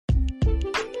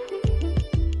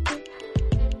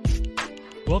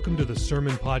Welcome to the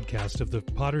Sermon Podcast of the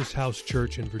Potter's House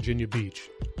Church in Virginia Beach,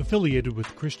 affiliated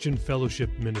with Christian Fellowship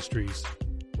Ministries.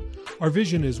 Our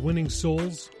vision is winning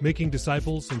souls, making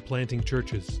disciples, and planting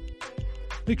churches.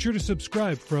 Make sure to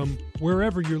subscribe from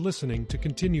wherever you're listening to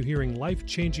continue hearing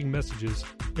life-changing messages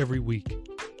every week.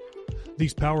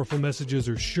 These powerful messages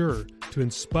are sure to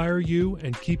inspire you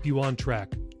and keep you on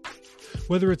track.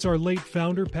 Whether it's our late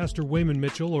founder, Pastor Wayman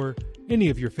Mitchell, or any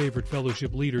of your favorite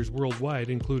fellowship leaders worldwide,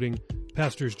 including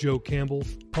Pastors Joe Campbell,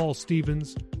 Paul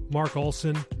Stevens, Mark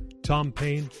Olson, Tom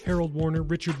Payne, Harold Warner,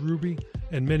 Richard Ruby,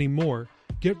 and many more,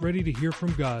 get ready to hear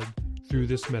from God through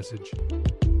this message.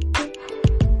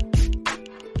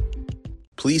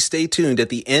 Please stay tuned at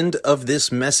the end of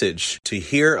this message to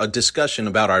hear a discussion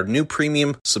about our new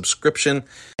premium subscription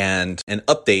and an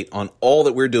update on all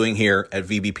that we're doing here at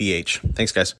VBPH.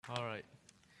 Thanks, guys. All right.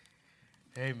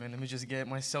 Hey, man, let me just get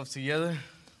myself together.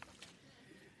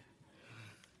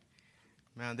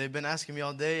 Man, they've been asking me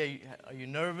all day, are you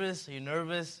nervous? Are you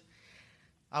nervous?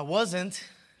 I wasn't.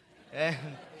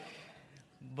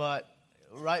 But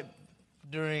right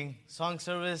during song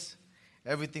service,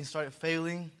 everything started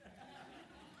failing.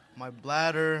 My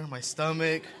bladder, my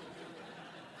stomach,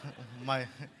 my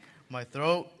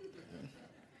throat.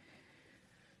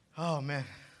 Oh, man.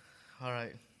 All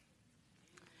right.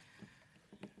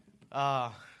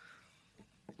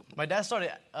 My dad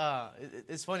started,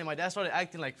 it's funny, my dad started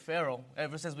acting like Pharaoh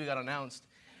ever since we got announced.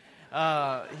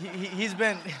 He's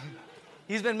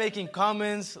been making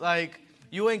comments like,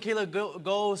 you and Caleb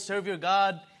go serve your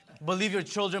God, but leave your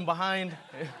children behind.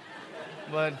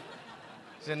 But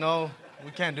he said, no,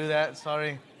 we can't do that,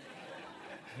 sorry.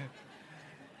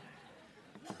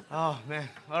 Oh, man.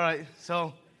 All right,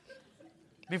 so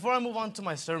before I move on to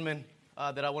my sermon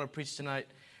that I want to preach tonight,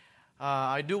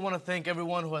 I do want to thank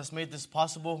everyone who has made this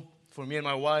possible for me and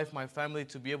my wife, my family,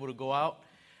 to be able to go out.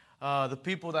 The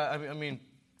people that,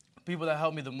 people that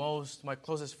helped me the most, my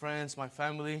closest friends, my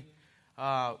family,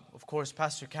 of course,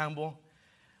 Pastor Campbell.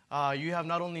 You have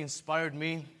not only inspired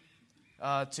me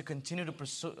to continue to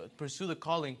pursue the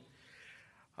calling,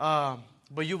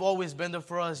 but you've always been there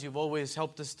for us. You've always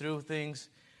helped us through things.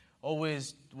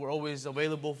 We're always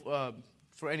available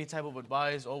for any type of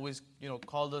advice. Always,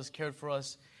 called us, cared for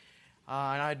us.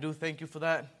 And I do thank you for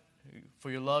that, for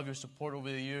your love, your support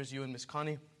over the years, you and Miss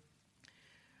Connie.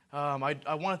 I want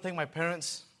to thank my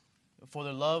parents for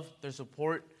their love, their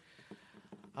support.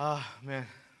 Man.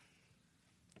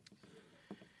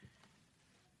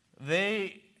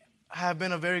 They have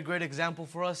been a very great example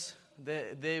for us.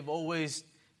 They've always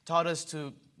taught us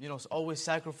to, always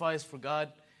sacrifice for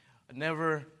God.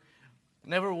 Never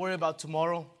worry about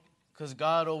tomorrow, because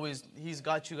God He's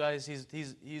got you guys.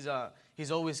 He's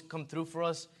always come through for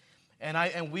us,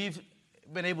 and we've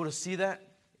been able to see that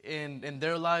in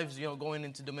their lives. Going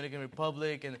into Dominican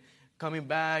Republic and coming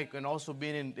back, and also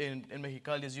being in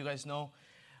Mexicali, as you guys know.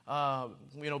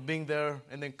 Being there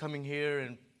and then coming here,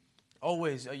 and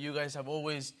always you guys have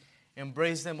always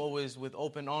embraced them, always with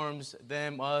open arms,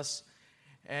 them, us,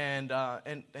 and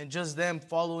just them,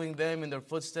 following them in their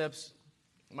footsteps.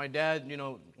 My dad,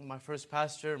 my first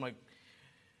pastor,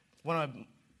 one of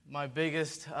my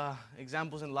biggest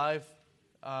examples in life.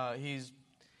 He's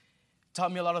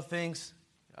taught me a lot of things,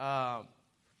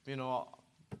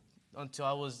 until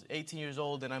I was 18 years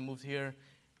old, and I moved here.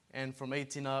 And from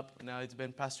 18 up, now it's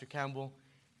been Pastor Campbell.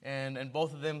 And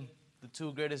both of them, the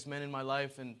two greatest men in my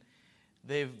life. And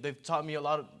they've taught me a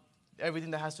lot of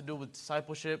everything that has to do with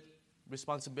discipleship,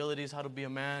 responsibilities, how to be a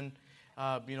man,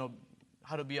 how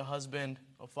to be a husband,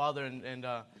 a father. And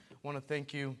want to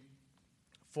thank you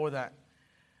for that.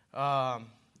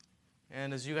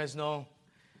 And as you guys know,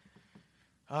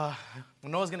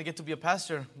 Noah's going to get to be a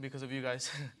pastor because of you guys.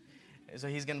 So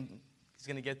he's going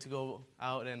to get to go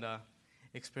out and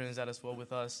experience that as well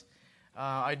with us.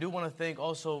 I do want to thank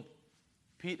also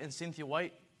Pete and Cynthia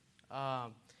White.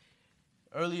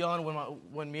 Early on,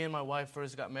 when me and my wife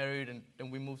first got married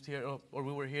and we moved here, or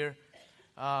we were here,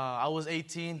 I was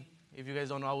 18. If you guys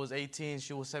don't know, I was 18.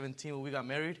 She was 17 when we got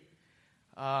married.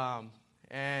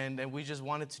 And we just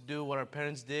wanted to do what our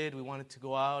parents did. We wanted to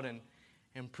go out and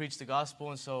preach the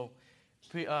gospel. And so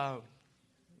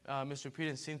Mr. Pete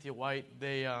and Cynthia White,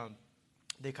 they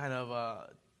kind of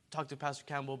talked to Pastor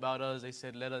Campbell about us. They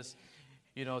said, let us,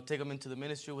 take them into the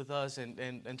ministry with us.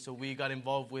 And so we got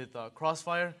involved with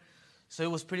Crossfire. So it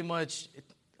was pretty much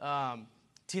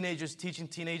teenagers teaching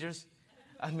teenagers.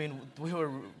 We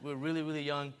were really, really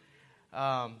young.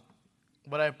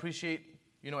 But I appreciate,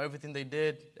 everything they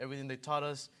did, everything they taught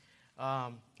us,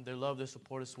 their love, their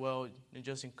support as well, and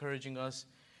just encouraging us.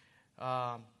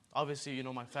 Obviously,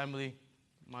 my family,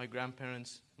 my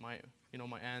grandparents, my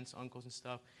aunts, uncles, and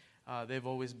stuff. They've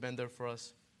always been there for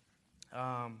us.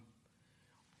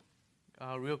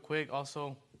 Real quick,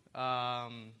 also,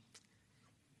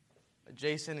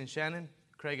 Jason and Shannon,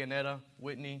 Craig and Etta,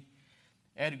 Whitney,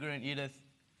 Edgar and Edith,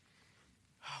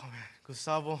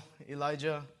 Gustavo,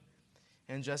 Elijah,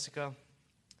 and Jessica.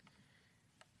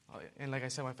 And like I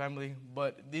said, my family.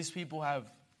 But these people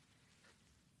have,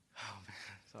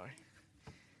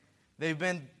 they've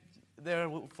been there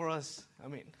for us. I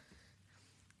mean,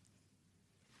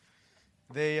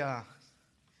 they're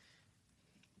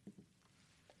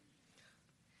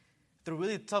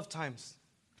really tough times.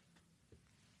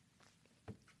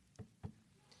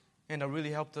 And it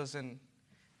really helped us, and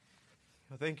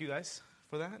thank you guys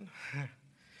for that.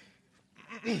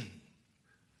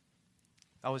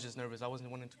 I was just nervous. I wasn't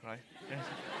wanting to cry.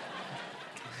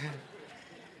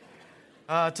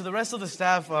 To the rest of the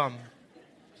staff,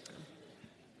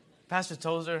 Pastor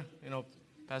Tozer,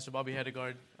 Pastor Bobby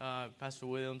Hedegaard, Pastor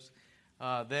Williams,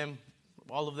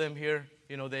 all of them here,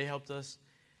 they helped us.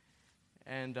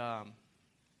 And,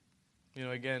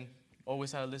 again,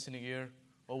 always had a listening ear,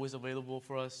 always available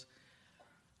for us.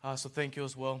 So thank you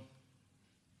as well.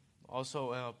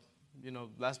 Also,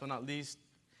 last but not least,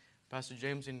 Pastor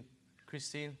James and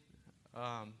Christine,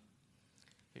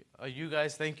 you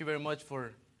guys, thank you very much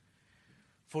for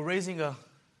raising a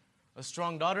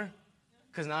strong daughter,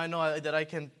 because now I know that I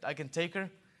can take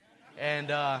her,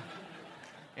 and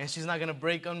she's not gonna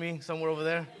break on me somewhere over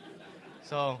there.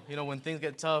 So when things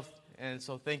get tough, and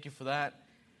so thank you for that,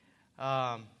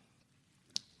 and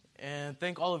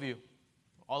thank all of you,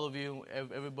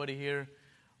 everybody here,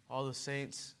 all the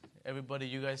saints, everybody.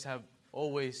 You guys have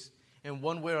always, in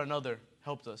one way or another,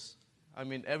 helped us. I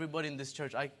mean, everybody in this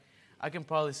church, I can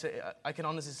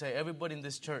honestly say everybody in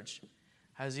this church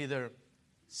has either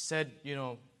said,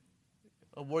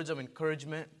 words of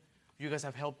encouragement. You guys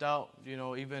have helped out,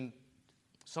 even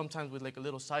sometimes with like a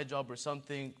little side job or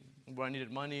something where I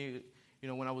needed money,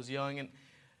 when I was young. And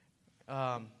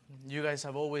you guys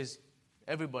have always,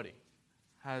 everybody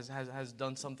has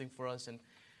done something for us. And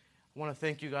I want to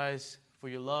thank you guys for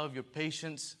your love, your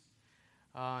patience,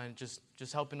 and just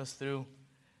helping us through.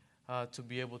 To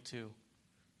be able to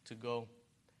go.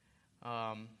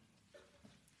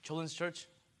 Children's Church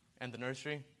and the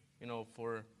nursery,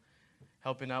 for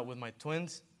helping out with my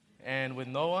twins and with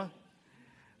Noah.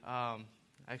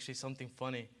 Actually, something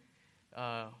funny.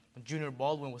 Junior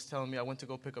Baldwin was telling me, I went to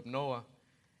go pick up Noah.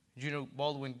 Junior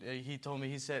Baldwin, he told me,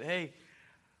 he said, hey,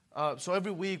 so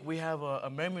every week we have a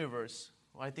memory verse.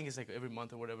 Well, I think it's like every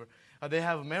month or whatever. They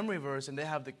have a memory verse, and they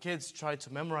have the kids try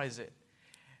to memorize it.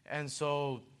 And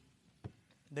so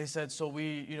they said, so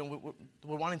we're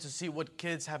wanting to see what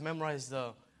kids have memorized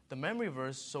the memory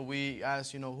verse. So we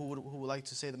asked, who would like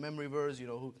to say the memory verse,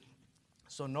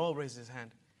 So Noah raised his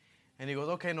hand. And he goes,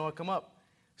 okay, Noah, come up.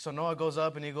 So Noah goes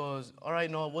up and he goes, all right,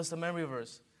 Noah, what's the memory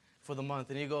verse for the month?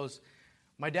 And he goes,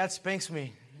 my dad spanks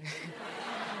me.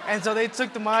 And so they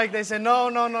took the mic. They said, no,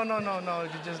 you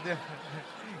just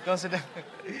go sit down.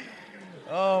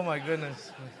 Oh, my goodness.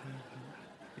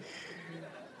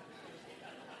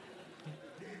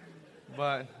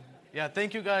 But, yeah,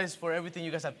 thank you guys for everything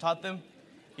you guys have taught them.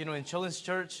 In Children's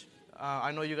Church,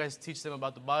 I know you guys teach them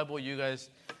about the Bible. You guys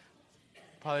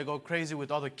probably go crazy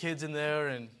with all the kids in there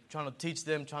and trying to teach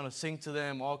them, trying to sing to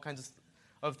them, all kinds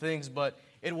of things. But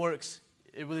it works.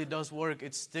 It really does work.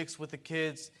 It sticks with the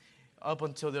kids up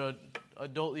until their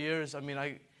adult years. I mean,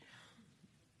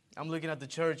 I'm looking at the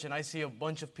church, and I see a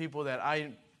bunch of people that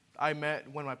I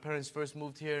met when my parents first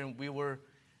moved here, and we were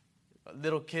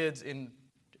little kids in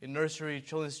nursery,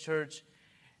 Children's Church,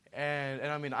 and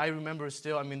I mean, I remember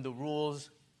still, the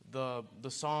rules, the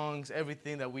songs,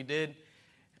 everything that we did.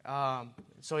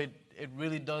 So it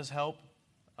really does help.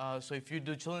 So if you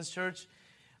do Children's Church,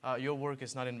 your work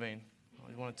is not in vain. I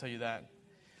just want to tell you that.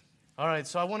 All right,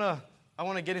 so I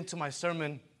want to get into my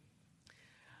sermon.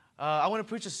 I want to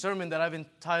preach a sermon that I've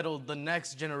entitled "The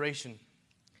Next Generation."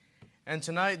 And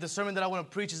tonight, the sermon that I want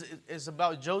to preach is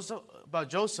about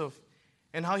Joseph,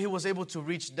 and how he was able to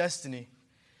reach destiny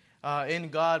in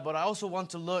God. But I also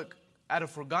want to look at a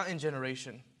forgotten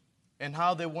generation and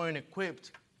how they weren't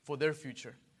equipped for their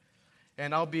future.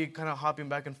 And I'll be kind of hopping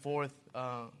back and forth.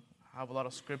 I have a lot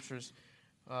of scriptures,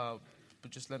 but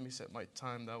just let me set my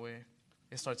time that way.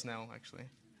 It starts now, actually.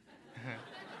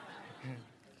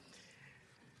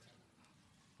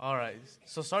 All right,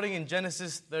 so starting in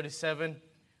Genesis 37,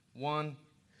 1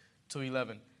 to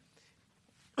 11.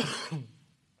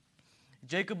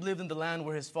 Jacob lived in the land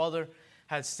where his father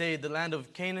had stayed, the land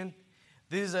of Canaan.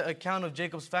 This is an account of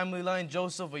Jacob's family line.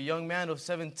 Joseph, a young man of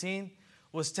 17,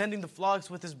 was tending the flocks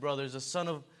with his brothers, the son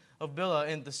of Bilhah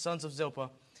and the sons of Zilpah,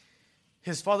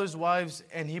 his father's wives,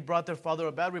 and he brought their father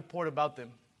a bad report about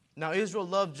them. Now Israel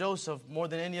loved Joseph more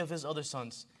than any of his other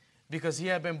sons, because he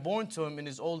had been born to him in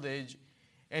his old age,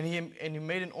 and he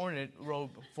made an ornate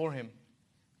robe for him.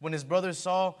 When his brothers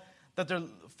saw that their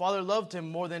father loved him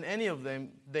more than any of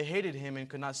them, they hated him and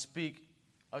could not speak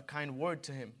a kind word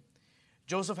to him.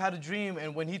 Joseph had a dream,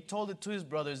 and when he told it to his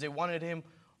brothers, they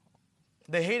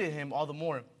hated him all the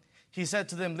more. He said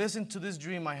to them, "Listen to this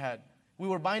dream I had. We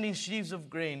were binding sheaves of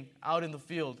grain out in the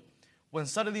field, when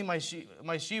suddenly my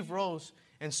sheaf rose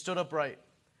and stood upright,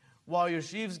 while your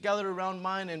sheaves gathered around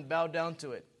mine and bowed down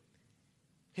to it."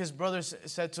 His brothers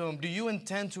said to him, "Do you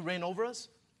intend to reign over us?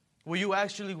 Will you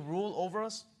actually rule over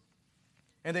us?"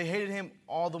 And they hated him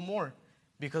all the more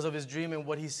because of his dream and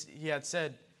what he had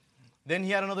said. Then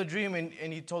he had another dream, and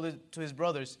he told it to his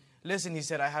brothers. "Listen," he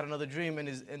said, "I had another dream,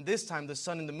 and this time the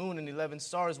sun and the moon and 11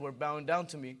 stars were bowing down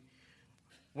to me."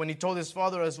 When he told his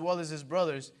father as well as his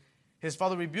brothers, his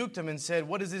father rebuked him and said,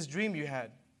 "What is this dream you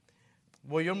had?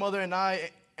 Will your mother and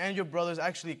I and your brothers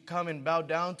actually come and bow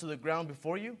down to the ground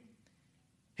before you?"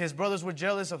 His brothers were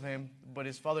jealous of him, but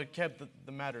his father kept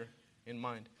the matter in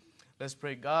mind. Let's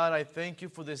pray. God, I thank you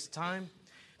for this time.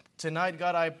 Tonight,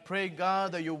 God, I pray,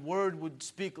 God, that your word would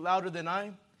speak louder than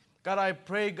I. God, I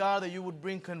pray, God, that you would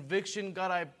bring conviction. God,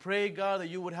 I pray, God, that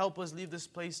you would help us leave this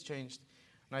place changed.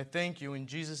 And I thank you in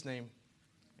Jesus' name.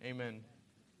 Amen.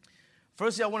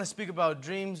 Firstly, I want to speak about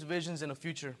dreams, visions, and a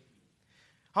future.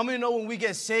 How many know when we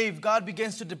get saved, God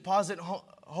begins to deposit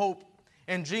hope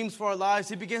and dreams for our lives?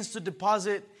 He begins to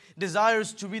deposit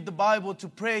desires to read the Bible, to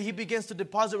pray. He begins to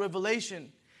deposit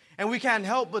revelation. And we can't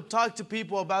help but talk to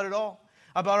people about it all,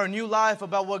 about our new life,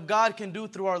 about what God can do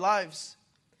through our lives.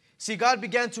 See, God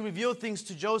began to reveal things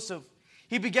to Joseph.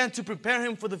 He began to prepare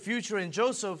him for the future, and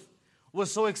Joseph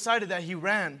was so excited that he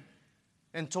ran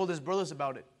and told his brothers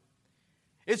about it.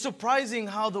 It's surprising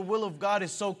how the will of God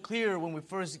is so clear when we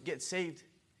first get saved,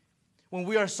 when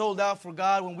we are sold out for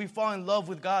God, when we fall in love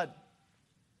with God.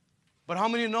 But how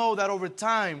many know that over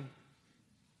time,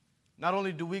 not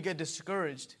only do we get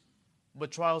discouraged,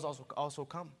 but trials also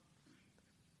come?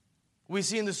 We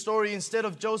see in the story, instead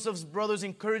of Joseph's brothers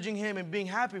encouraging him and being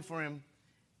happy for him,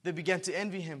 they began to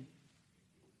envy him.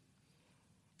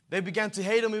 They began to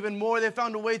hate him even more. They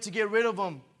found a way to get rid of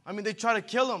him. They tried to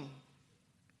kill him.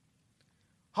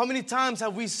 How many times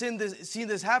have we seen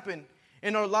this happen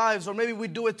in our lives, or maybe we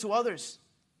do it to others?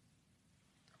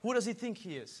 Who does he think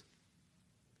he is?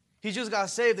 He just got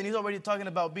saved and he's already talking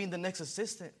about being the next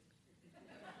assistant,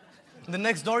 the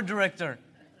next door director.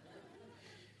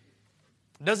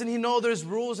 Doesn't he know there's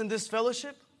rules in this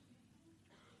fellowship?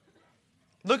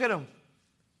 Look at him.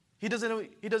 He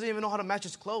doesn't even know how to match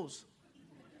his clothes.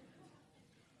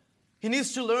 He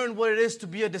needs to learn what it is to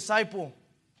be a disciple.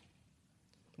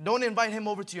 Don't invite him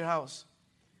over to your house.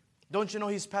 Don't you know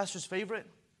he's pastor's favorite?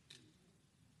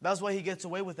 That's why he gets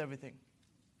away with everything.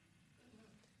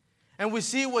 And we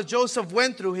see what Joseph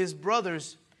went through. His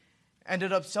brothers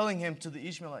ended up selling him to the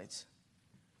Ishmaelites,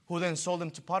 who then sold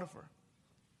him to Potiphar.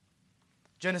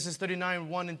 Genesis 39,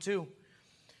 1 and 2.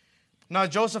 Now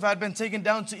Joseph had been taken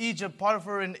down to Egypt.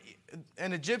 Potiphar, an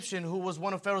Egyptian who was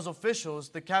one of Pharaoh's officials,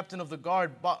 the captain of the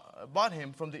guard, bought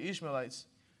him from the Ishmaelites,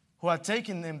 who had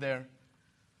taken him there.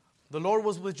 The Lord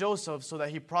was with Joseph so that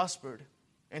he prospered,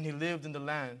 and he lived in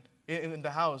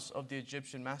the house of the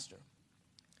Egyptian master.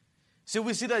 So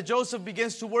we see that Joseph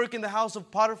begins to work in the house of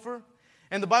Potiphar,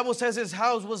 and the Bible says his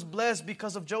house was blessed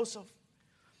because of Joseph.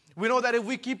 We know that if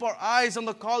we keep our eyes on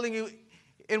the calling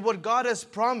in what God has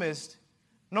promised,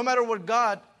 no matter what,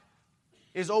 God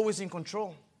is always in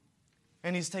control,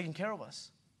 and he's taking care of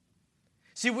us.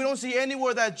 See, we don't see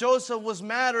anywhere that Joseph was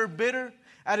mad or bitter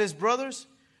at his brothers.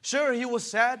 Sure, he was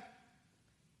sad.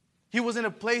 He was in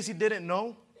a place he didn't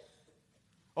know,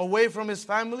 away from his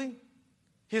family.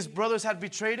 His brothers had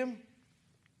betrayed him.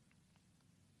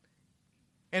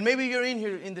 And maybe you're in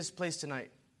here in this place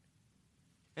tonight,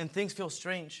 and things feel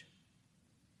strange.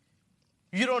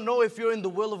 You don't know if you're in the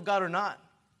will of God or not.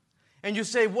 And you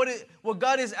say, what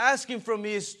God is asking from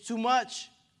me is too much.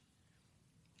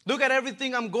 Look at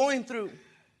everything I'm going through.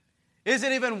 Is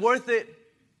it even worth it?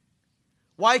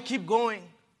 Why keep going?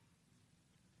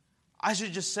 I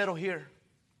should just settle here.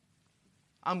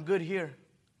 I'm good here.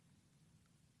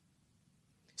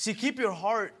 See, keep your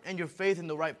heart and your faith in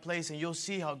the right place, and you'll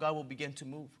see how God will begin to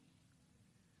move.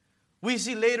 We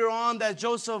see later on that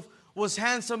Joseph was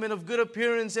handsome and of good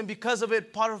appearance, and because of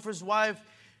it, Potiphar's wife,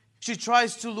 she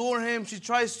tries to lure him, she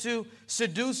tries to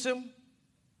seduce him,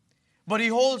 but he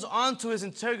holds on to his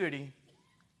integrity,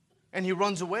 and he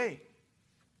runs away.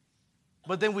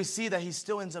 But then we see that he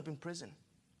still ends up in prison.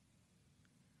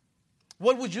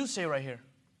 What would you say right here?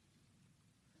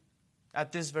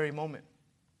 At this very moment.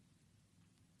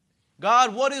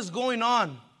 God, what is going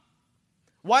on?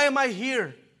 Why am I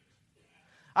here?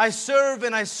 I serve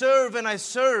and I serve and I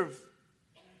serve.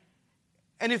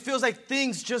 And it feels like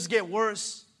things just get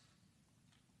worse.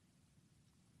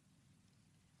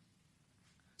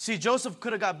 See, Joseph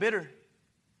could have got bitter.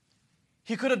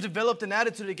 He could have developed an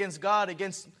attitude against God,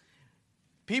 against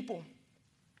people.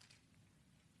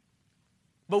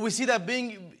 But we see that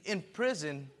being in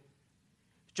prison,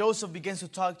 Joseph begins to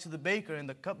talk to the baker and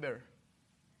the cupbearer.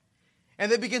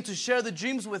 And they begin to share the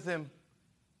dreams with him.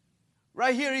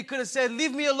 Right here, he could have said,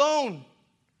 leave me alone.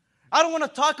 I don't want to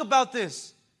talk about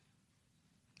this.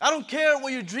 I don't care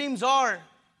what your dreams are.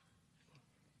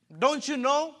 Don't you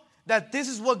know that this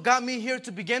is what got me here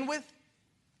to begin with?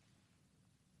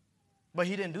 But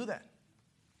he didn't do that.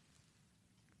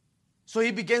 So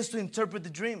he begins to interpret the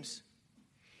dreams.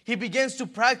 He begins to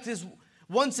practice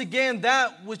once again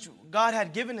that which God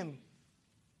had given him.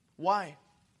 Why?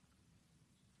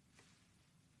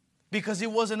 Because he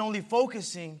wasn't only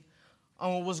focusing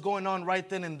on what was going on right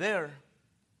then and there,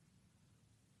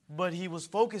 but he was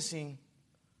focusing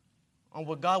on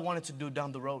what God wanted to do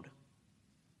down the road.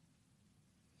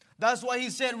 That's why he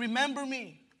said, remember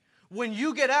me. When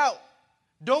you get out,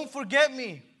 don't forget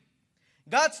me.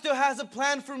 God still has a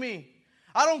plan for me.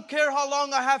 I don't care how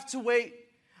long I have to wait.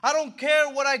 I don't care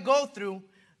what I go through.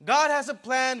 God has a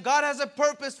plan. God has a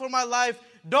purpose for my life.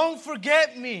 Don't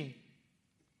forget me.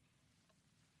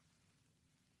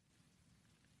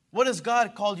 What has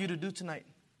God called you to do tonight?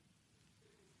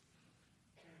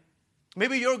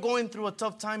 Maybe you're going through a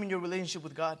tough time in your relationship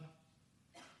with God.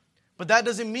 But that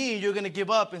doesn't mean you're going to give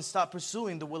up and stop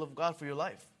pursuing the will of God for your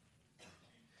life.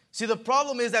 See, the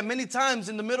problem is that many times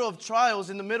in the middle of trials,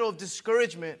 in the middle of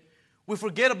discouragement, we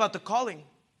forget about the calling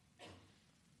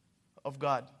of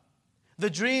God. The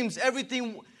dreams,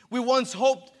 everything we once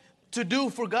hoped to do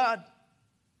for God.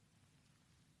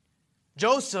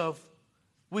 Joseph,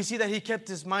 we see that he kept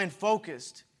his mind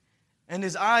focused and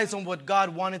his eyes on what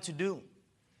God wanted to do.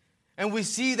 And we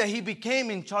see that he became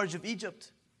in charge of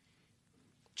Egypt.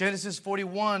 Genesis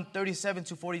 41, 37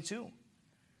 to 42.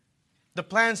 The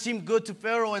plan seemed good to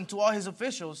Pharaoh and to all his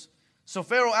officials. So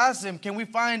Pharaoh asked him, can we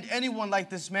find anyone like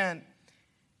this man?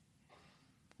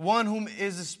 One whom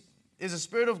is a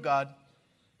spirit of God.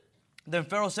 Then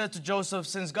Pharaoh said to Joseph,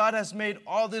 since God has made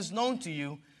all this known to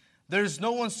you, there is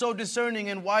no one so discerning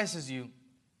and wise as you.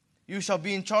 You shall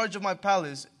be in charge of my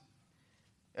palace,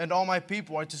 and all my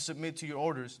people are to submit to your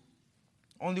orders.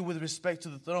 Only with respect to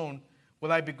the throne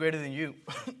will I be greater than you.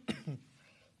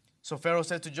 So Pharaoh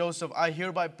said to Joseph, I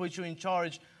hereby put you in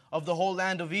charge of the whole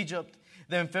land of Egypt.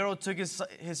 Then Pharaoh took his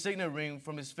signet ring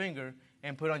from his finger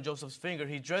and put on Joseph's finger.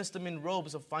 He dressed him in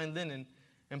robes of fine linen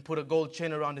and put a gold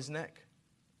chain around his neck.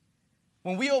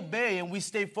 When we obey and we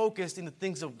stay focused in the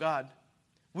things of God,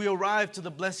 we arrive to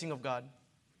the blessing of God.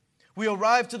 We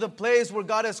arrive to the place where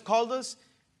God has called us.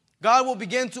 God will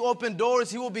begin to open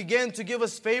doors. He will begin to give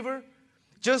us favor.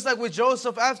 Just like with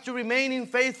Joseph, after remaining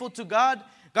faithful to God,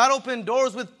 God opened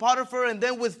doors with Potiphar and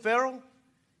then with Pharaoh.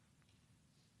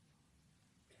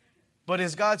 But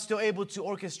is God still able to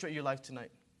orchestrate your life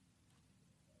tonight?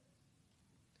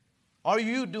 Are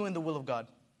you doing the will of God?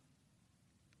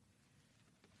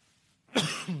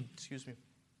 Excuse me.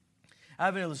 I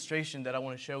have an illustration that I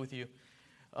want to share with you.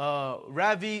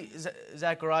 Ravi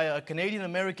Zachariah, a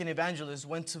Canadian-American evangelist,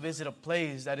 went to visit a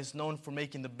place that is known for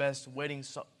making the best wedding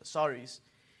saris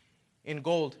in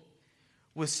gold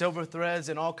with silver threads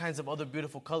and all kinds of other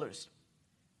beautiful colors.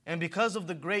 And because of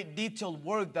the great detailed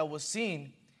work that was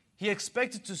seen, he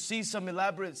expected to see some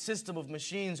elaborate system of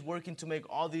machines working to make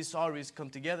all these saris come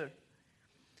together.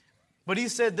 But he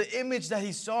said the image that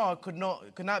he saw could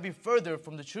not be further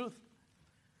from the truth.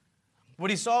 What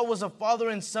he saw was a father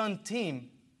and son team.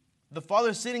 The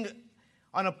father sitting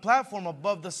on a platform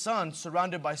above the son,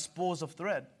 surrounded by spools of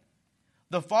thread.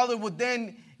 The father would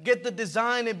then get the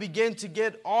design and begin to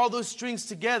get all those strings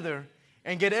together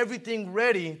and get everything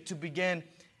ready to begin.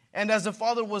 And as the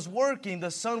father was working,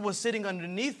 the son was sitting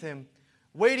underneath him,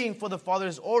 waiting for the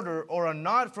father's order or a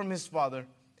nod from his father.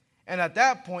 And at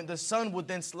that point, the son would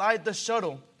then slide the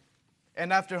shuttle.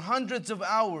 And after hundreds of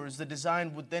hours, the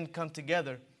design would then come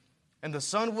together. And the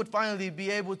son would finally be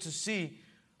able to see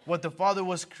what the father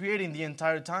was creating the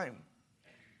entire time.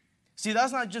 See,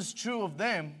 that's not just true of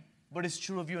them, but it's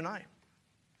true of you and I.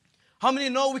 How many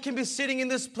know we can be sitting in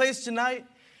this place tonight,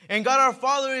 and God our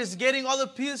Father is getting all the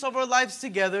pieces of our lives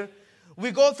together. We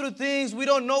go through things, we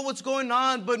don't know what's going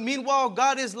on, but meanwhile,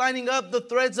 God is lining up the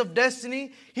threads of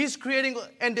destiny. He's creating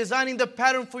and designing the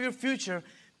pattern for your future.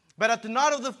 But at the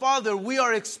nod of the Father, we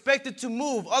are expected to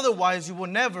move. Otherwise, you will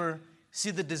never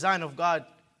see the design of God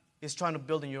is trying to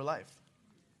build in your life.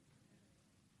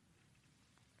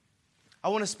 I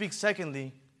want to speak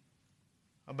secondly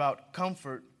about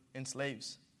comfort in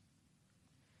slaves.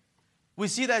 We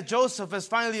see that Joseph has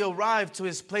finally arrived to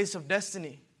his place of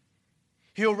destiny.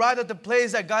 He arrived at the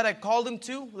place that God had called him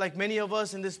to, like many of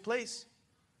us in this place.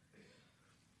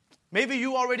 Maybe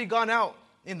you already gone out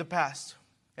in the past,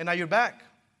 and now you're back.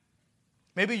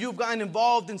 Maybe you've gotten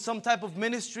involved in some type of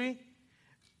ministry,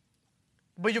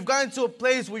 but you've gotten to a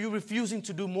place where you're refusing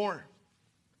to do more.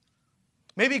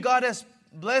 Maybe God has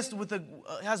blessed you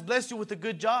with a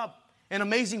good job, an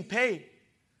amazing pay,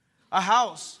 a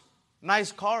house,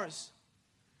 nice cars.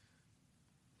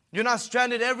 You're not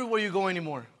stranded everywhere you go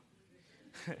anymore.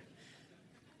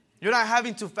 You're not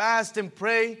having to fast and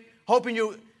pray, hoping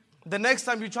the next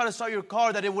time you try to start your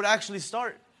car that it would actually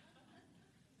start.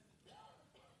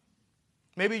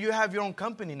 Maybe you have your own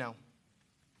company now.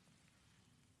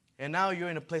 And now you're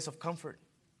in a place of comfort.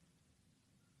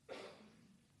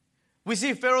 We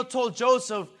see Pharaoh told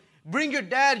Joseph, bring your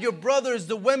dad, your brothers,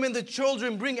 the women, the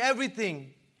children, bring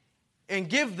everything and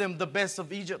give them the best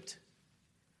of Egypt.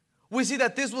 We see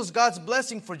that this was God's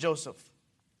blessing for Joseph.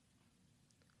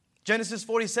 Genesis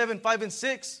 47, 5 and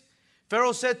 6.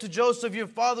 Pharaoh said to Joseph, your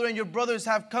father and your brothers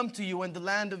have come to you, and the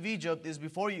land of Egypt is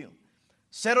before you.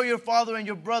 Settle your father and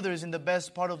your brothers in the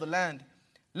best part of the land.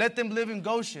 Let them live in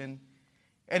Goshen.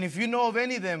 And if you know of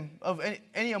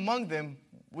any among them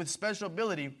with special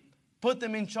ability, put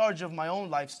them in charge of my own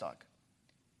livestock.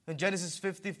 In Genesis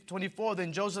 50:24,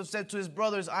 then Joseph said to his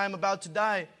brothers, I am about to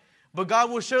die, but God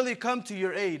will surely come to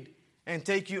your aid and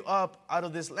take you up out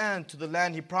of this land to the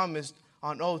land he promised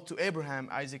on oath to Abraham,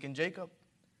 Isaac, and Jacob.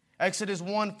 Exodus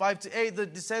 1, 5-8, the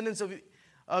descendants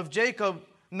of Jacob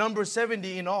number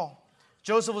 70 in all.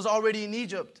 Joseph was already in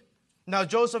Egypt. Now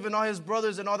Joseph and all his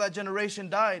brothers and all that generation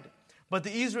died. But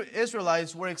the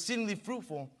Israelites were exceedingly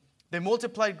fruitful. They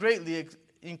multiplied greatly,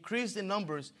 increased in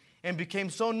numbers, and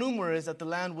became so numerous that the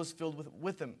land was filled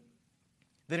with them.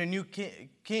 Then a new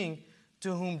king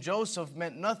to whom Joseph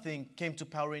meant nothing came to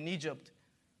power in Egypt.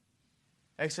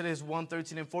 Exodus 1,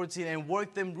 13 and 14, and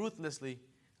worked them ruthlessly.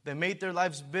 They made their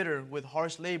lives bitter with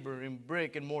harsh labor in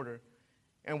brick and mortar,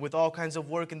 and with all kinds of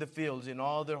work in the fields. In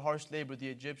all their harsh labor, the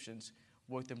Egyptians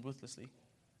worked them ruthlessly.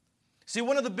 See,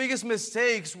 one of the biggest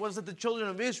mistakes was that the children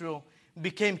of Israel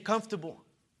became comfortable.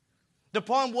 The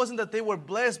problem wasn't that they were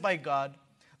blessed by God.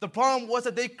 The problem was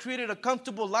that they created a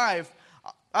comfortable life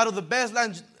out of the best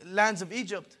lands of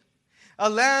Egypt. A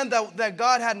land that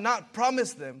God had not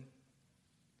promised them.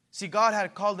 See, God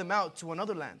had called them out to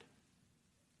another land.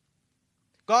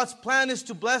 God's plan is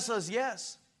to bless us,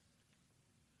 yes.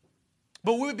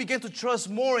 But we begin to trust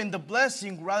more in the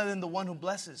blessing rather than the one who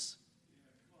blesses.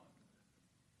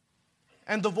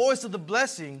 And the voice of the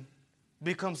blessing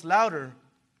becomes louder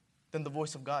than the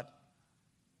voice of God.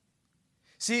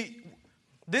 See,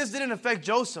 this didn't affect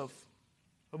Joseph,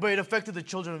 but it affected the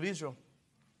children of Israel,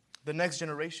 the next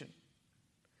generation.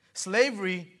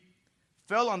 Slavery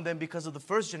fell on them because of the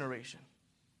first generation.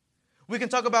 We can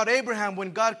talk about Abraham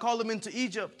when God called him into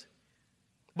Egypt,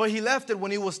 but he left it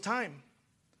when it was time.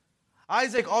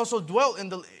 Isaac also dwelt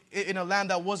in a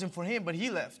land that wasn't for him, but he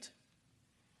left.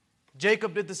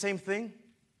 Jacob did the same thing.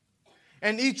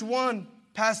 And each one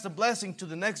passed the blessing to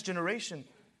the next generation.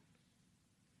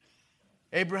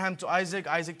 Abraham to Isaac,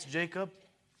 Isaac to Jacob,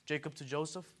 Jacob to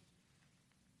Joseph.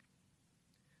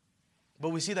 But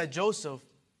we see that Joseph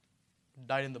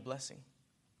died in the blessing.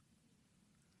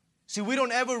 See, we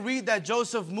don't ever read that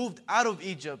Joseph moved out of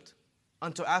Egypt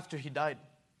until after he died.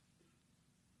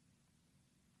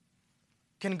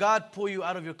 Can God pull you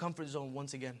out of your comfort zone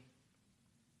once again?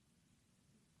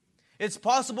 It's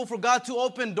possible for God to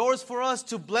open doors for us,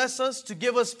 to bless us, to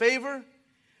give us favor.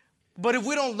 But if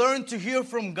we don't learn to hear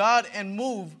from God and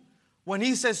move when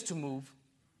He says to move,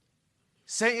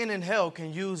 Satan and hell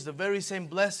can use the very same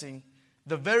blessing,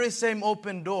 the very same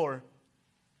open door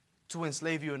to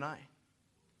enslave you and I.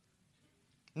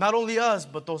 Not only us,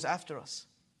 but those after us.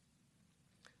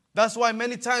 That's why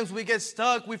many times we get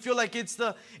stuck. We feel like it's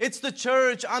the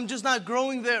church. I'm just not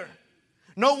growing there.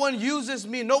 No one uses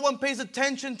me. No one pays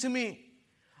attention to me.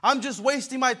 I'm just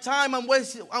wasting my time. I'm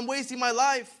wasting my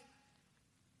life.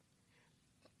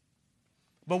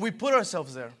 But we put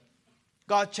ourselves there.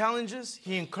 God challenges.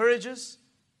 He encourages.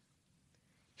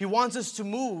 He wants us to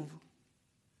move.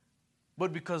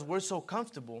 But because we're so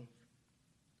comfortable,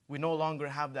 we no longer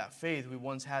have that faith we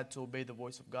once had to obey the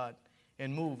voice of God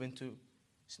and move into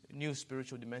new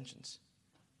spiritual dimensions.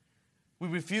 We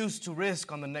refuse to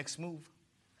risk on the next move.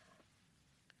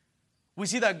 We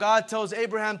see that God tells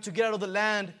Abraham to get out of the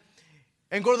land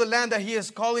and go to the land that he is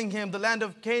calling him, the land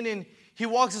of Canaan. He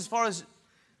walks as far as,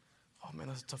 oh man,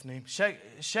 that's a tough name,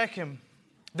 Shechem.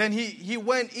 Then he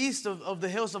went east of the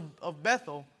hills of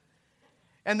Bethel.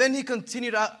 And then he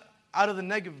continued out of the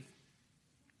Negev.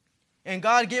 And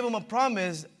God gave him a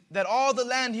promise that all the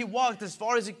land he walked as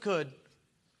far as he could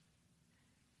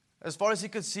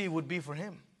see, would be for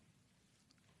him.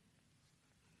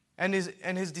 And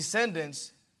his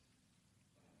descendants.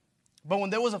 But when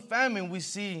there was a famine, we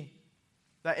see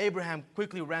that Abraham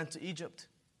quickly ran to Egypt.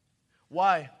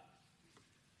 Why?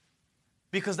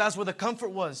 Because that's where the comfort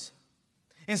was.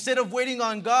 Instead of waiting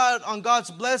on God, on God's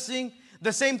blessing,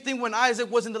 the same thing when Isaac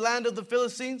was in the land of the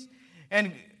Philistines,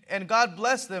 and God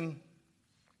blessed them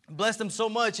so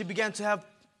much, he began to have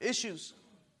issues.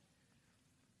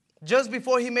 Just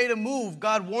before he made a move,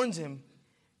 God warned him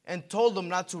and told him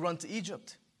not to run to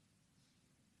Egypt.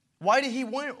 Why did he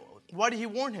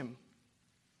warn him?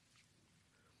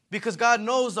 Because God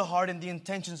knows the heart and the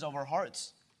intentions of our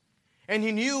hearts. And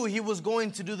he knew he was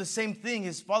going to do the same thing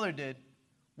his father did,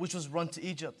 which was run to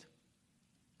Egypt.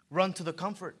 Run to the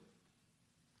comfort.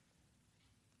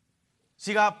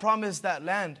 See, God promised that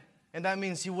land, and that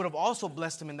means he would have also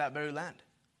blessed him in that very land.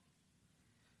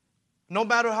 No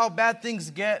matter how bad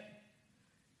things get,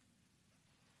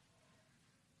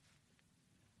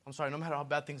 no matter how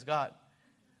bad things got,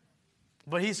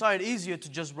 but he saw it easier to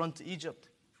just run to Egypt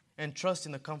and trust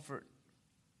in the comfort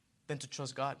than to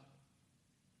trust God.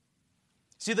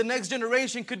 See, the next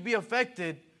generation could be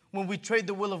affected when we trade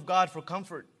the will of God for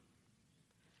comfort.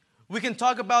 We can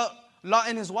talk about Lot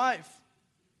and his wife.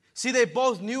 See, they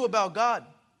both knew about God,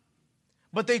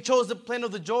 but they chose the plain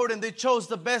of the Jordan. They chose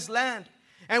the best land.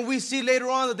 And we see later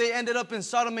on that they ended up in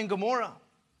Sodom and Gomorrah.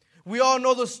 We all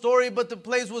know the story, but the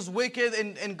place was wicked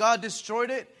and God destroyed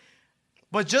it.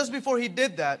 But just before he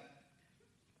did that,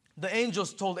 the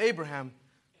angels told Abraham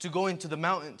to go into the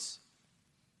mountains.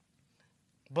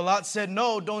 But Lot said,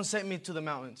 no, don't send me to the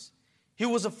mountains. He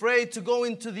was afraid to go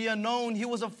into the unknown. He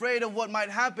was afraid of what might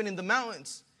happen in the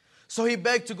mountains. So he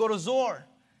begged to go to Zoar,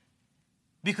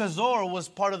 because Zoar was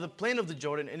part of the plain of the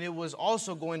Jordan and it was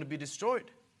also going to be destroyed.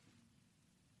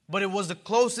 But it was the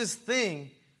closest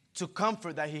thing to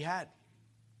comfort that he had.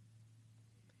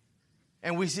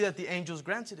 And we see that the angels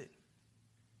granted it.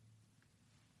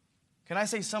 Can I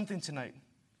say something tonight?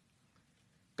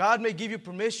 God may give you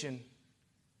permission,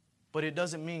 but it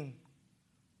doesn't mean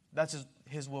that's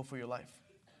his will for your life.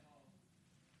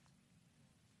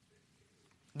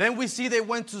 Then we see they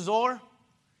went to Zoar,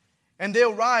 and they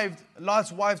arrived.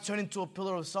 Lot's wife turned into a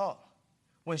pillar of salt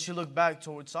when she looked back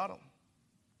towards Sodom.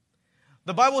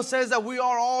 The Bible says that we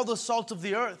are all the salt of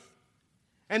the earth.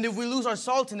 And if we lose our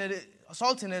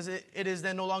saltiness, it is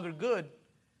then no longer good,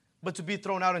 but to be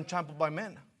thrown out and trampled by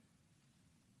men.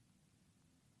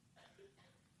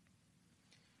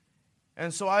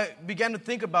 And so I began to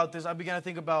think about this. I began to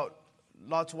think about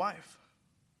Lot's wife.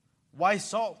 Why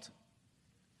salt?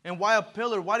 And why a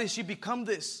pillar? Why did she become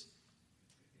this?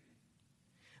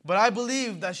 But I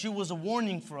believe that she was a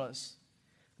warning for us.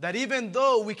 That even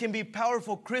though we can be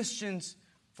powerful Christians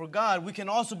for God, we can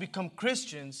also become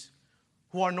Christians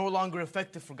who are no longer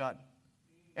effective for God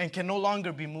and can no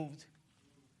longer be moved.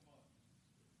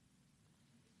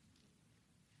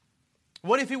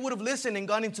 What if he would have listened and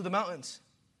gone into the mountains?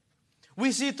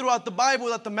 We see throughout the Bible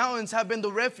that the mountains have been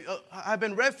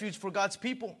refuge for God's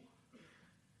people.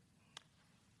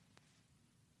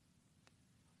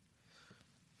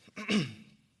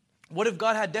 What if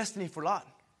God had destiny for Lot?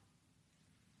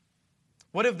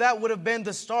 What if that would have been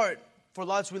the start for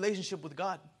Lot's relationship with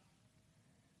God?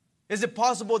 Is it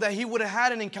possible that he would have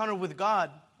had an encounter with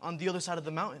God on the other side of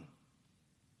the mountain?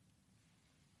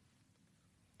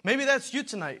 Maybe that's you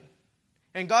tonight,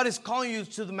 and God is calling you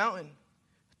to the mountain.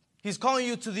 He's calling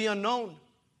you to the unknown.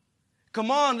 Come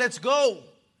on, let's go.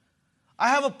 I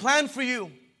have a plan for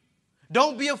you.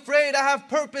 Don't be afraid. I have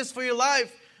purpose for your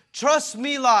life. Trust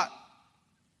me, Lot.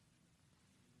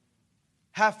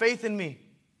 Have faith in me.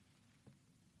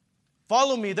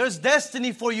 Follow me. There's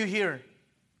destiny for you here.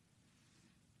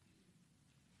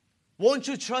 Won't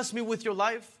you trust me with your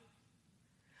life?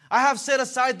 I have set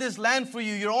aside this land for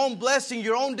you, your own blessing,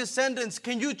 your own descendants.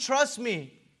 Can you trust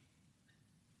me?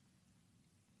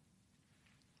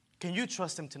 Can you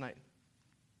trust him tonight?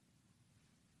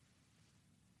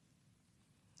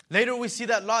 Later we see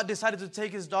that Lot decided to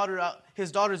take his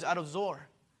daughters out of Zoar.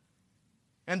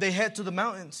 And they head to the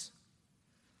mountains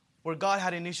where God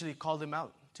had initially called him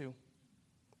out to.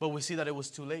 But we see that it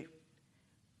was too late.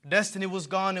 Destiny was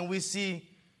gone, and we see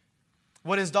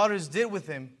what his daughters did with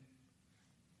him,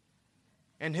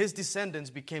 and his descendants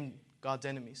became God's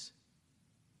enemies.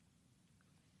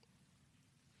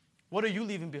 What are you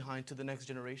leaving behind to the next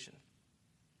generation?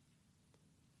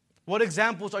 What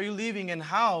examples are you leaving and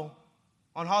how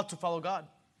to follow God?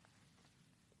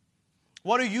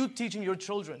 What are you teaching your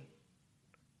children?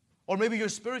 Or maybe your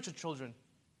spiritual children?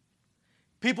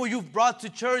 People you've brought to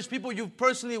church, people you've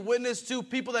personally witnessed to,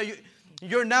 people that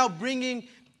you're now bringing,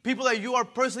 people that you are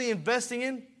personally investing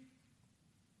in.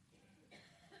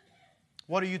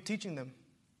 What are you teaching them?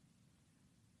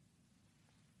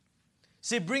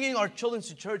 See, bringing our children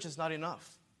to church is not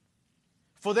enough.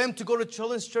 For them to go to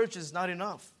children's church is not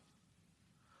enough.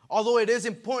 Although it is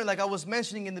important, like I was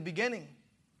mentioning in the beginning,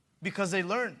 because they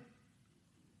learn.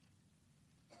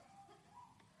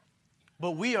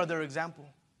 But we are their example.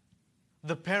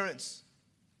 The parents.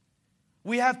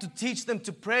 We have to teach them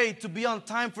to pray, to be on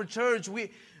time for church.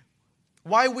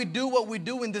 Why we do what we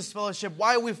do in this fellowship,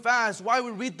 why we fast, why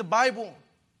we read the Bible,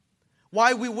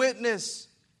 why we witness,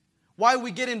 why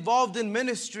we get involved in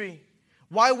ministry,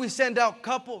 why we send out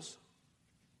couples.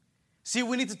 See,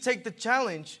 we need to take the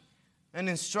challenge and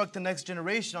instruct the next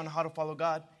generation on how to follow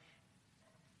God.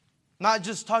 Not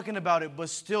just talking about it, but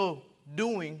still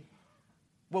doing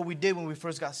what we did when we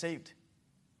first got saved.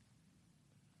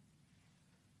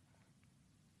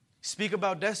 Speak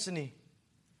about destiny,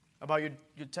 about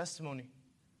your testimony.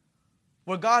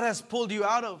 Where God has pulled you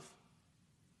out of,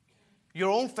 your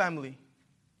own family.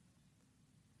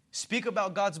 Speak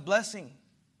about God's blessing.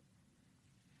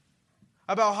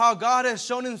 About how God has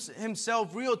shown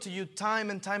himself real to you time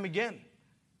and time again.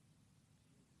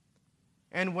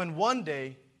 And when one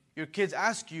day your kids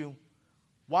ask you,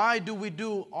 why do we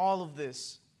do all of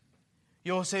this?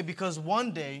 You'll say, because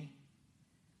one day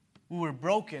we were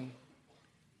broken,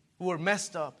 we were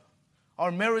messed up.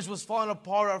 Our marriage was falling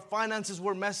apart, our finances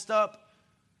were messed up.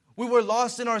 We were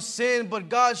lost in our sin, but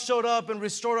God showed up and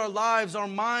restored our lives, our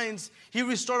minds. He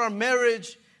restored our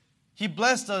marriage. He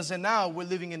blessed us, and now we're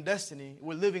living in destiny.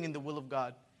 We're living in the will of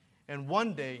God. And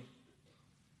one day,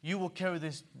 you will carry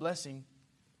this blessing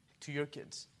to your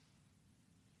kids.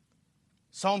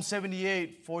 Psalm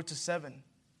 78, 4-7.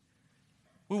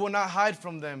 We will not hide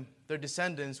from them, their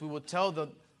descendants. We will tell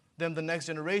them, the next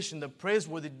generation, the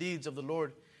praiseworthy deeds of the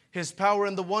Lord, His power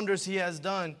and the wonders He has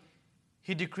done.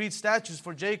 He decreed statutes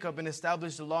for Jacob and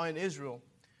established the law in Israel,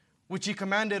 which He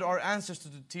commanded our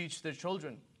ancestors to teach their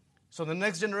children. So the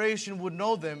next generation would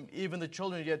know them, even the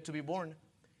children yet to be born.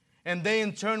 And they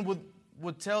in turn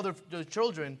would tell their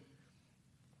children.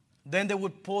 Then they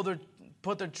would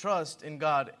put their trust in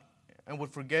God and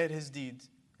would forget His deeds,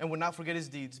 and would not forget His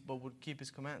deeds, but would keep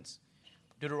His commands.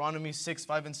 Deuteronomy 6,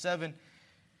 5, and 7.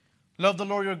 Love the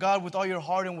Lord your God with all your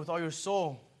heart and with all your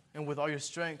soul and with all your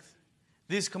strength.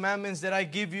 These commandments that I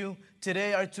give you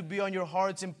today are to be on your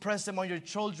hearts. Impress them on your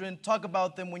children. Talk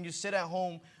about them when you sit at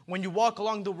home, when you walk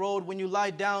along the road, when you lie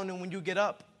down, and when you get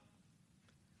up.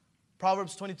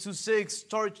 Proverbs 22, 6.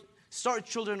 Start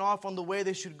children off on the way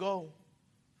they should go.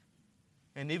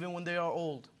 And even when they are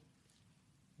old,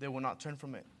 they will not turn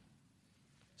from it.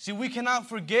 See, we cannot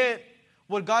forget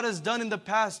what God has done in the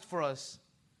past for us.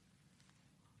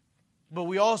 But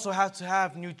we also have to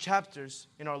have new chapters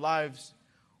in our lives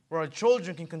where our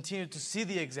children can continue to see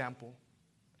the example.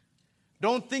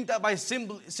 Don't think that by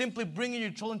simply bringing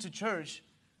your children to church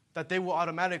that they will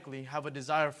automatically have a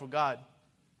desire for God.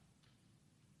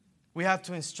 We have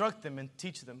to instruct them and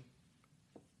teach them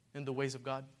in the ways of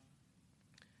God.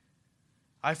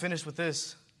 I finished with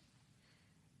this.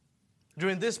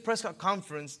 During this Prescott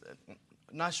conference,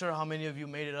 not sure how many of you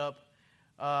made it up,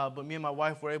 but me and my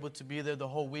wife were able to be there the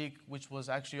whole week, which was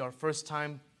actually our first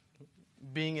time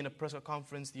being in a Prescott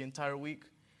conference the entire week.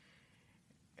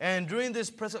 And during this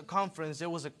Prescott conference,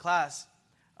 there was a class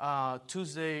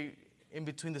Tuesday in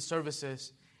between the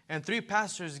services, and 3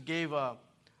 pastors gave a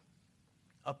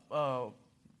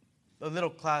little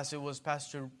class. It was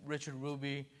Pastor Richard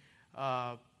Ruby,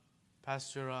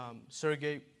 Pastor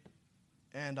Sergey,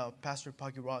 and Pastor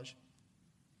Paki Raj.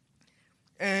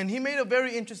 And he made a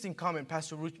very interesting comment,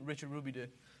 Pastor Richard Ruby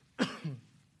did.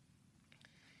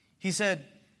 He said,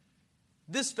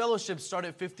 this fellowship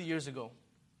started 50 years ago,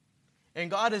 and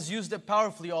God has used it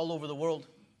powerfully all over the world.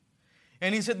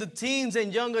 And he said the teens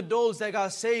and young adults that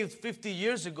got saved 50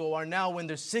 years ago are now in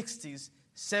their 60s,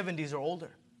 70s, or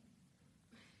older.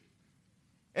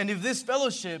 And if this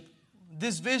fellowship,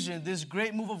 this vision, this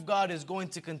great move of God is going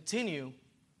to continue,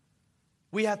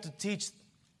 we have to teach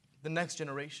the next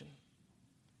generation.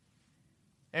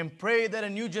 And pray that a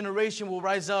new generation will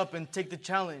rise up and take the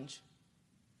challenge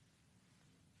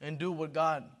and do what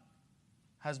God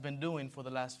has been doing for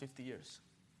the last 50 years.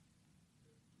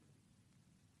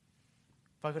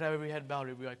 If I could have every head bowed,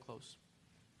 every eye closed.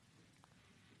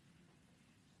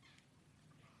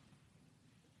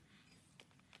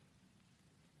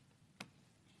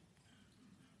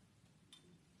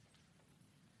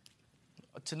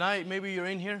 Tonight, maybe you're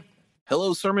in here.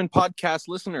 Hello, Sermon Podcast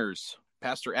listeners.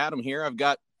 Pastor Adam here. I've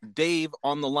got Dave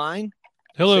on the line.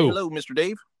 Hello. Say hello, Mr.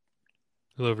 Dave.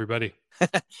 Hello, everybody.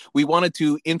 We wanted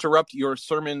to interrupt your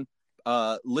sermon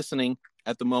listening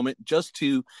at the moment just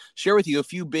to share with you a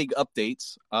few big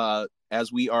updates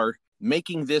as we are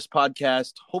making this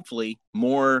podcast hopefully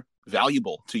more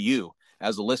valuable to you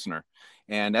as a listener.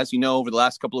 And as you know, over the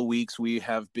last couple of weeks, we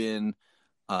have been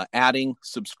adding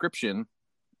subscription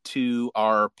to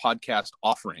our podcast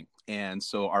offering. And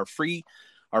so our free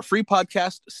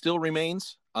podcast still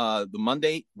remains the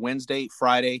Monday, Wednesday,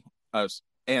 Friday,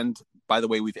 and by the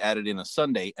way, we've added in a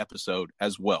Sunday episode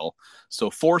as well. So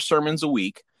 4 sermons a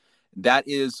week. That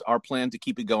is our plan to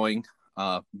keep it going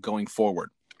forward.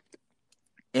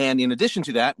 And in addition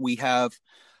to that, we have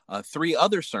 3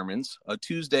 other sermons, a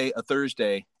Tuesday, a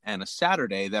Thursday, and a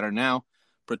Saturday that are now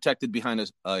protected behind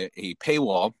a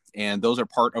paywall. And those are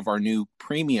part of our new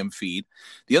premium feed.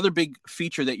 The other big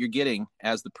feature that you're getting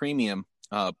as the premium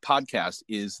podcast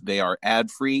is they are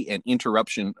ad-free and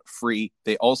interruption-free.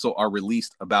 They also are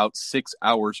released about 6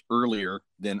 hours earlier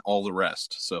than all the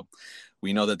rest. So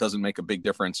we know that doesn't make a big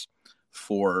difference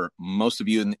for most of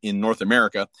you in North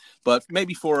America, but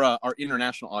maybe for our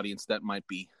international audience, that might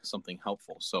be something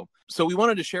helpful. So we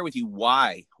wanted to share with you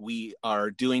why we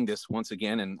are doing this once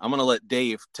again. And I'm going to let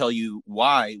Dave tell you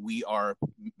why we are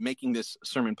making this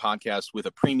sermon podcast with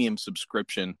a premium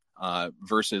subscription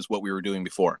versus what we were doing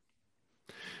before.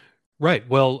 Right.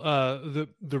 Well,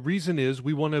 the reason is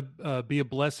we want to be a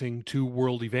blessing to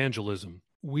world evangelism.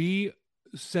 We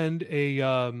send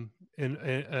a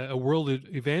world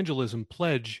evangelism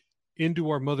pledge into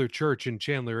our mother church in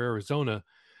Chandler, Arizona,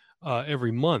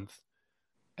 every month,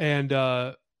 and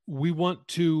we want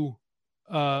to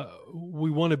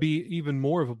be even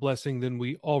more of a blessing than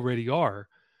we already are,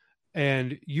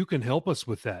 and you can help us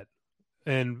with that.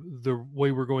 And the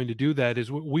way we're going to do that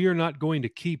is we are not going to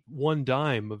keep one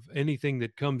dime of anything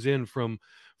that comes in from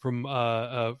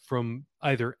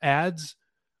either ads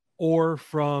or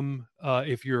from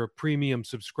if you're a premium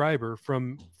subscriber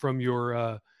from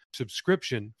your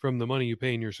subscription, from the money you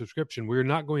pay in your subscription. We're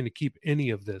not going to keep any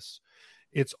of this.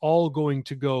 It's all going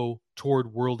to go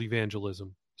toward world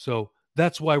evangelism. So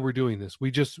that's why we're doing this.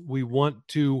 We want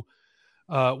to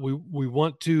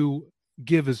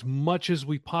give as much as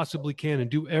we possibly can and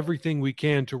do everything we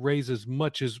can to raise as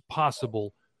much as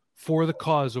possible for the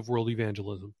cause of world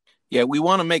evangelism. Yeah, we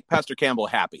want to make Pastor Campbell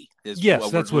happy. That's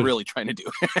what we're really trying to do.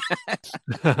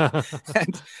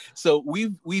 And so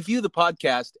we view the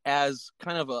podcast as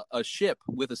kind of a ship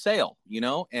with a sail,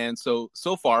 and so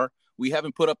far we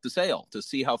haven't put up the sail to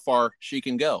see how far she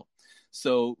can go.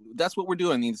 So that's what we're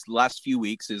doing these last few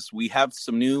weeks is we have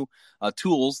some new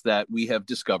tools that we have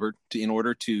discovered in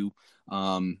order to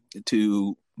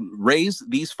raise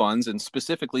these funds, and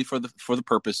specifically for the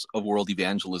purpose of world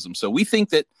evangelism. So we think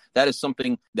that is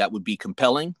something that would be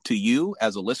compelling to you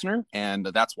as a listener, and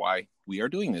that's why we are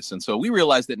doing this. And so we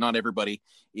realize that not everybody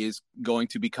is going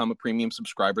to become a premium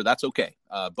subscriber. That's okay.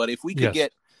 But if we could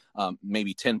get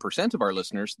maybe 10% of our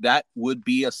listeners, that would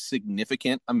be a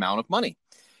significant amount of money.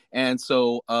 And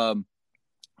so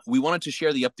we wanted to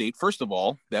share the update, first of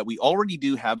all, that we already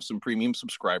do have some premium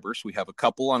subscribers. We have a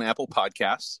couple on Apple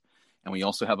Podcasts, and we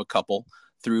also have a couple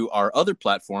through our other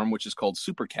platform, which is called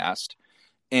Supercast.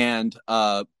 And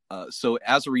so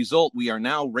as a result, we are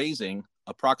now raising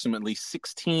approximately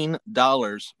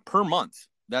 $16 per month.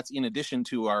 That's in addition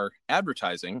to our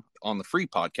advertising on the free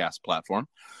podcast platform.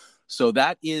 So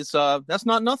that is that's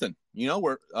not nothing.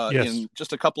 We're in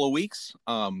just a couple of weeks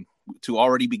to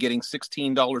already be getting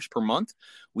 $16 per month.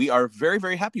 We are very,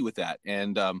 very happy with that.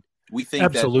 And we think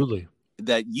absolutely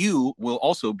that you will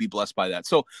also be blessed by that.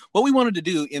 So what we wanted to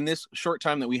do in this short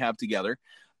time that we have together,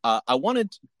 I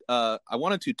wanted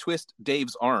to twist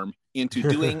Dave's arm into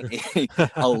doing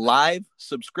a live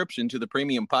subscription to the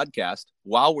premium podcast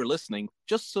while we're listening,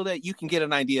 just so that you can get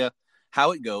an idea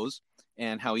how it goes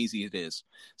and how easy it is.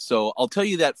 So I'll tell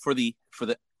you that for the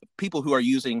people who are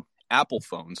using Apple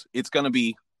phones, it's going to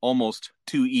be almost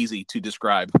too easy to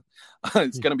describe.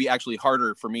 It's going to be actually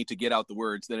harder for me to get out the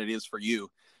words than it is for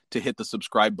you to hit the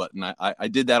subscribe button. I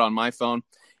did that on my phone,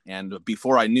 and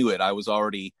before I knew it, I was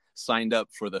already signed up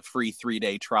for the free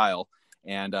 3-day trial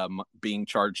and being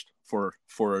charged for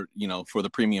the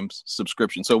premium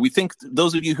subscription. So we think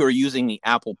those of you who are using the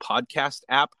Apple Podcast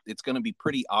app, it's going to be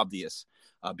pretty obvious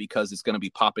because it's going to be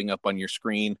popping up on your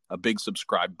screen, a big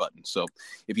subscribe button. So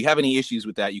if you have any issues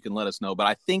with that, you can let us know. But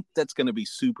I think that's going to be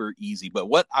super easy. But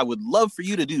what I would love for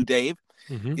you to do, Dave,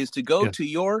 is to go to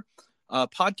your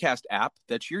podcast app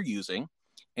that you're using,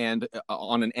 and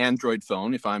on an Android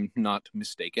phone, if I'm not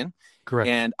mistaken. Correct.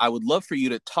 And I would love for you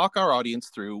to talk our audience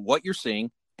through what you're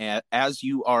seeing as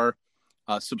you are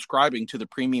subscribing to the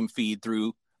premium feed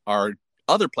through our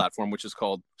other platform, which is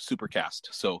called Supercast.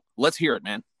 So let's hear it,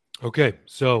 man. Okay,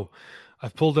 so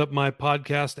I've pulled up my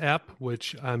podcast app,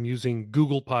 which I'm using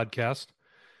Google Podcast.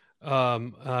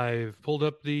 I've pulled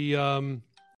up the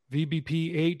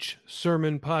VBPH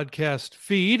Sermon Podcast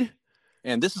feed.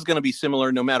 And this is going to be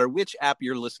similar no matter which app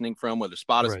you're listening from, whether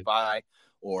Spotify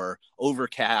or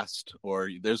Overcast, or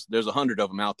there's 100 of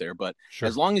them out there. But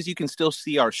as long as you can still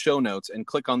see our show notes and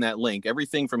click on that link,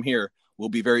 everything from here will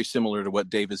be very similar to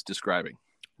what Dave is describing.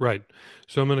 Right.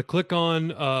 So I'm going to click on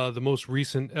the most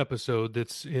recent episode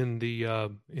that's in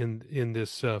the in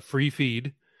this free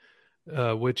feed,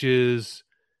 which is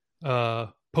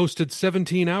posted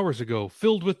 17 hours ago,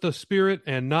 Filled with the Spirit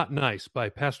and Not Nice by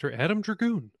Pastor Adam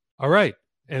Dragoon. All right.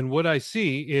 And what I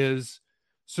see is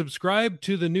subscribe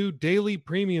to the new daily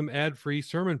premium ad-free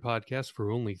sermon podcast for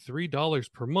only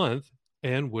 $3 per month.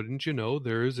 And wouldn't you know,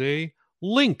 there's a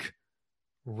link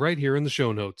right here in the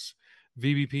show notes.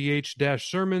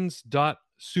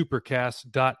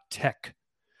 vbph-sermons.supercast.tech.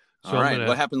 So all right.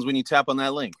 What happens when you tap on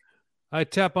that link? I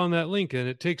tap on that link and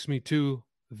it takes me to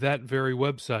that very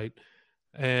website.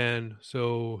 And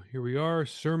so here we are,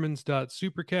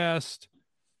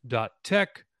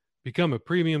 sermons.supercast.tech. Become a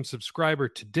premium subscriber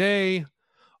today.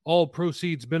 All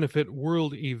proceeds benefit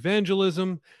world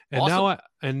evangelism. And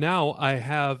awesome. now I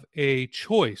have a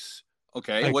choice.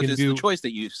 Okay, what is the choice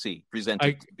that you see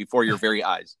presented before your very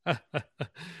eyes?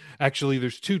 Actually,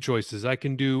 there's two choices. I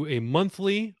can do a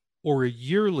monthly or a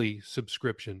yearly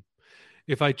subscription.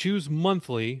 If I choose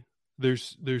monthly,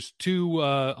 there's two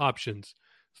options.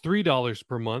 $3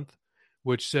 per month,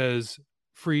 which says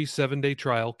free 7-day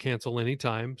trial, cancel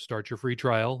anytime, start your free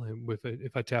trial, and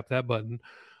if I tap that button,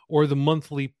 or the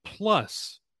monthly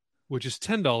plus, which is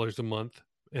 $10 a month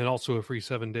and also a free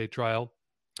 7-day trial.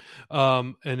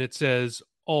 And it says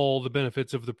all the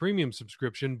benefits of the premium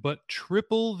subscription, but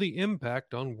triple the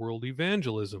impact on world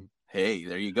evangelism. Hey,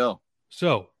 there you go.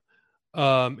 So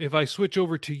if I switch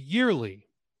over to yearly,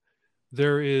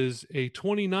 there is a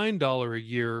 $29 a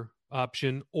year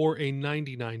option or a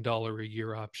 $99 a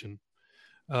year option.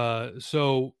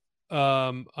 So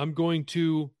I'm going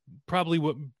to probably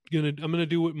I'm going to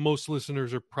do what most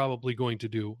listeners are probably going to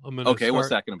do. What's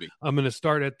that going to be? I'm going to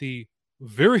start at the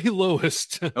very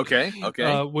lowest. Okay.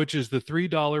 Which is the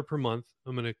 $3 per month.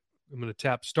 I'm going to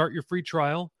tap start your free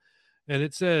trial, and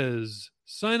it says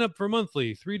sign up for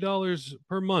monthly, $3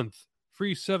 per month,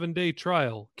 free 7-day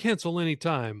trial, cancel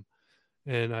anytime.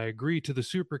 And I agree to the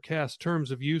Supercast terms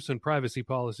of use and privacy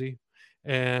policy.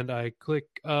 And I click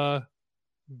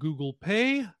Google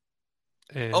Pay.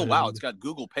 And oh, wow. It's got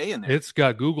Google Pay in there. It's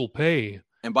got Google Pay.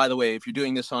 And by the way, if you're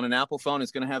doing this on an Apple phone,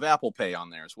 it's going to have Apple Pay on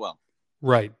there as well.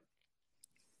 Right.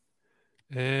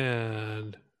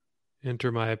 And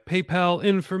enter my PayPal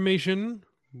information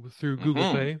through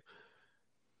Google Pay.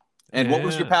 And what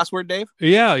was your password, Dave?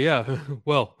 Yeah.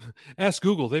 Well, ask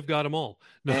Google. They've got them all.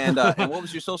 No. And what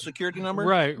was your social security number?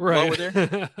 Right. Over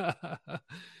there?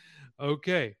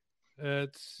 Okay.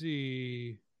 Let's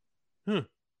see.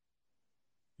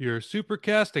 Your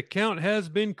Supercast account has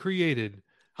been created.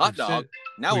 Hot dog.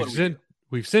 Now what do we do?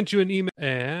 We've sent you an email.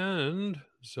 And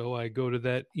so I go to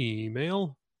that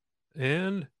email.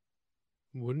 And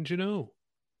wouldn't you know,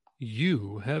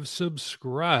 you have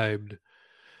subscribed.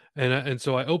 And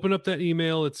so I open up that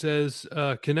email. It says,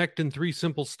 connect in 3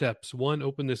 simple steps. 1,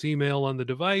 open this email on the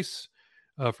device.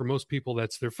 For most people,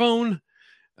 that's their phone.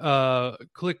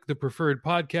 Click the preferred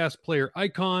podcast player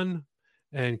icon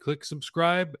and click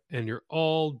subscribe, and you're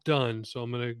all done. So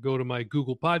I'm going to go to my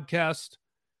Google Podcast,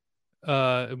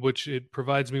 which it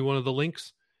provides me one of the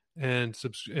links. And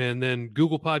then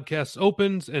Google Podcasts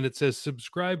opens, and it says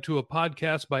subscribe to a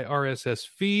podcast by RSS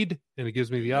feed, and it gives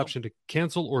me the option to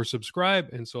cancel or subscribe.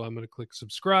 And so I'm going to click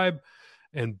subscribe,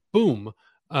 and boom,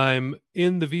 I'm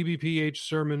in the VBPH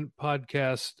Sermon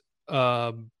Podcast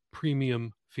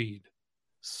premium feed.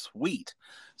 Sweet.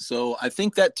 So I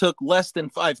think that took less than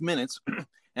 5 minutes,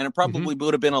 and it probably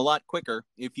would have been a lot quicker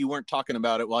if you weren't talking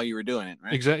about it while you were doing it,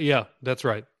 right? Exactly. Yeah, that's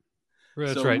right.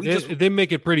 That's right. They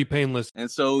make it pretty painless. And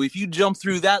so if you jump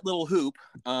through that little hoop,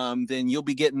 then you'll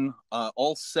be getting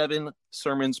all 7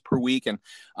 sermons per week. And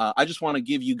I just want to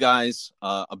give you guys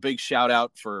a big shout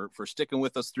out for sticking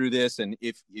with us through this. And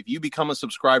if you become a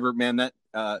subscriber, man, that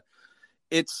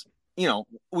it's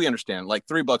we understand like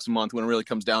 $3 a month when it really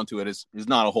comes down to it is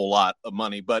not a whole lot of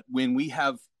money. But when we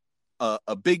have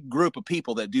a big group of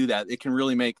people that do that, it can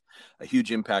really make a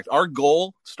huge impact. Our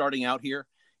goal starting out here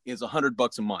is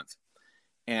 $100 a month.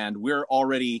 And we're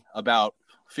already about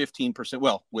 15%.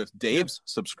 Well, with Dave's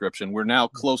subscription, we're now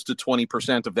close to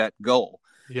 20% of that goal.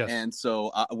 Yes. And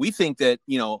so we think that,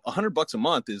 $100 a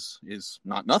month is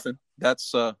not nothing.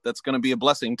 That's going to be a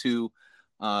blessing to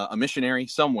a missionary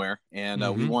somewhere. And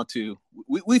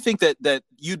we think that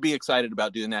you'd be excited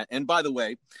about doing that. And by the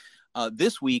way,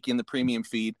 this week in the premium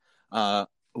feed,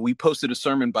 we posted a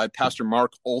sermon by Pastor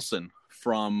Mark Olson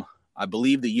from, I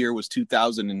believe the year was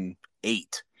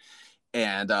 2008.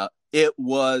 And it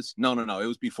was, no, it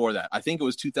was before that. I think it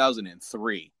was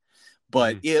 2003.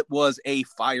 But it was a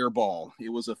fireball. It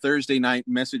was a Thursday night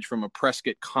message from a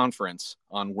Prescott conference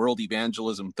on World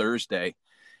Evangelism Thursday.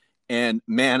 And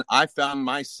man, I found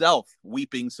myself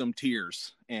weeping some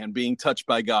tears and being touched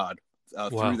by God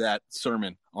through that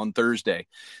sermon on Thursday.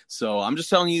 So I'm just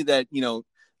telling you that,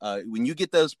 when you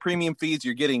get those premium feeds,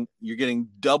 you're getting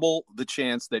double the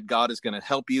chance that God is going to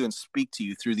help you and speak to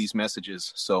you through these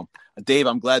messages. So Dave,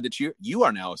 I'm glad that you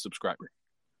are now a subscriber.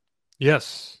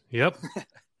 Yes. Yep.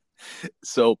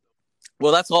 So,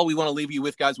 well, that's all we want to leave you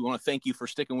with, guys. We want to thank you for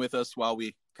sticking with us while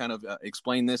we kind of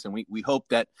explain this. And we hope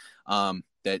that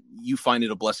that you find it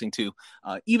a blessing too.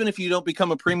 Even if you don't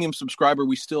become a premium subscriber,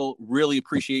 we still really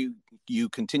appreciate you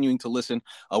continuing to listen.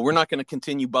 We're not going to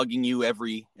continue bugging you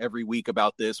every week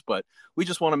about this, but we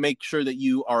just want to make sure that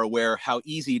you are aware how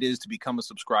easy it is to become a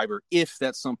subscriber if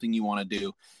that's something you want to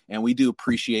do. And we do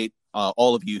appreciate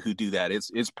all of you who do that.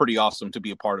 It's pretty awesome to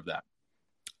be a part of that.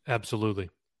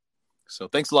 Absolutely. So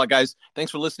thanks a lot, guys.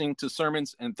 Thanks for listening to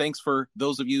sermons, and thanks for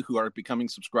those of you who are becoming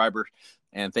subscribers,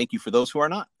 and thank you for those who are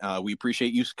not. We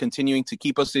appreciate you continuing to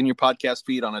keep us in your podcast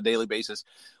feed on a daily basis.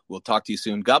 We'll talk to you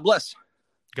soon. God bless.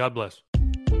 God bless.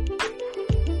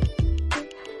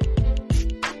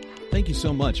 Thank you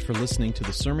so much for listening to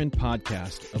the sermon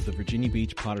podcast of the Virginia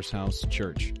Beach Potter's House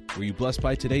Church. Were you blessed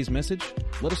by today's message?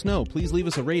 Let us know. Please leave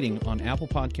us a rating on Apple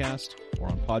Podcast or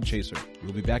on Podchaser.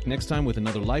 We'll be back next time with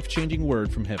another life-changing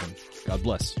word from heaven. God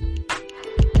bless.